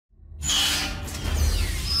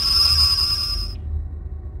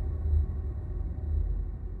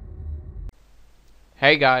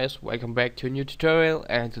Hey guys, welcome back to a new tutorial,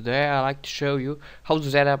 and today I like to show you how to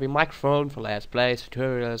set up a microphone for Let's Plays,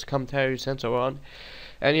 tutorials, commentaries and so on.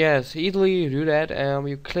 And yes, easily you do that.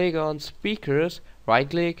 You click on speakers, right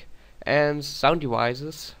click, and sound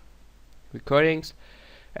devices, recordings,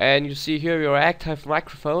 and you see here your active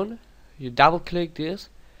microphone. You double click this,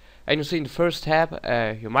 and you see in the first tab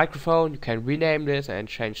your microphone. You can rename this and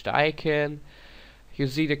change the icon. You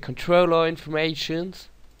see the controller informations,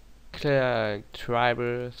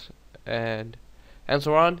 drivers and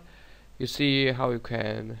so on. You see how you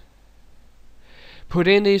can put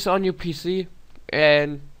in these on your PC,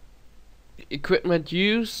 and equipment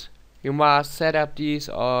use, you must set up these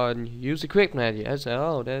on use equipment. Yes,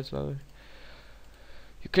 oh, that's all.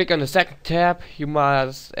 You click on the second tab. You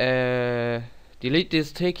must delete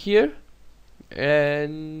this tick here,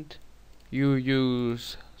 and you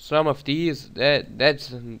use some of these.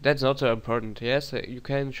 That's not so important. Yes, you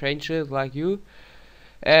can change it like you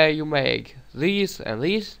make these and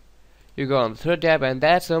these. You go on the third tab, and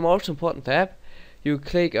that's the most important tab. You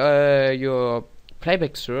click your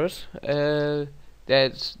playback source.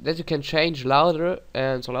 That you can change louder,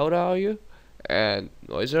 and so louder are you, and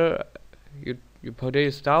noiser you put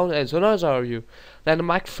this down, and so noise are you. Then the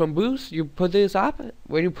microphone boost, you put this up.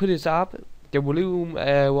 When you put this up, the volume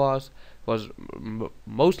was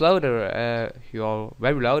most louder. You're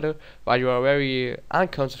very louder, but you are very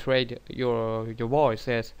unconcentrated. Your voice.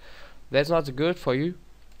 Yes, that's not good for you.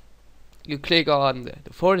 You click on the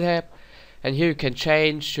fourth tab, and here you can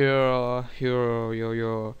change your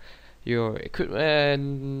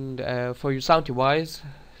equipment for your sound device,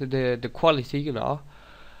 the quality,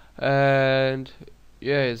 and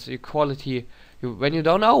yes, your quality. When you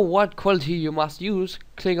don't know what quality you must use,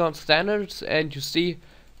 click on standards, and you see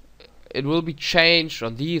it will be changed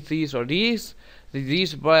on these or these.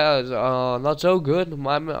 These are not so good.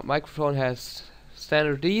 My microphone has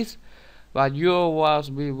standard these, but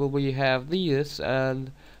yours will have these,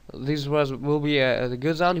 and this will be a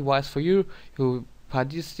good sound device for you. You put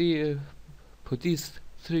these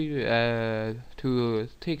two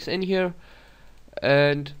ticks in here,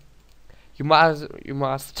 and you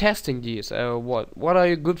must testing these. What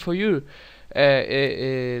are good for you?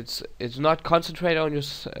 It's not concentrate on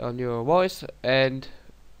your voice, and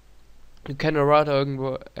you cannot write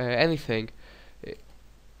anything.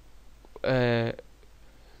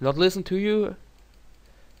 Not listen to you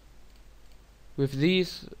with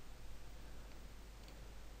these.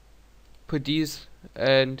 Put these,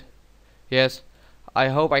 and yes, I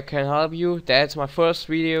hope I can help you. That's my first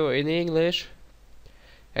video in English.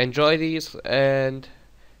 Enjoy these, and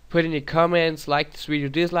put in the comments, like this video,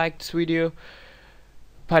 dislike this video.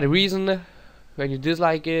 But the reason when you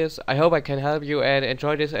dislike is, I hope I can help you, and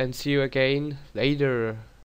enjoy this, and see you again later.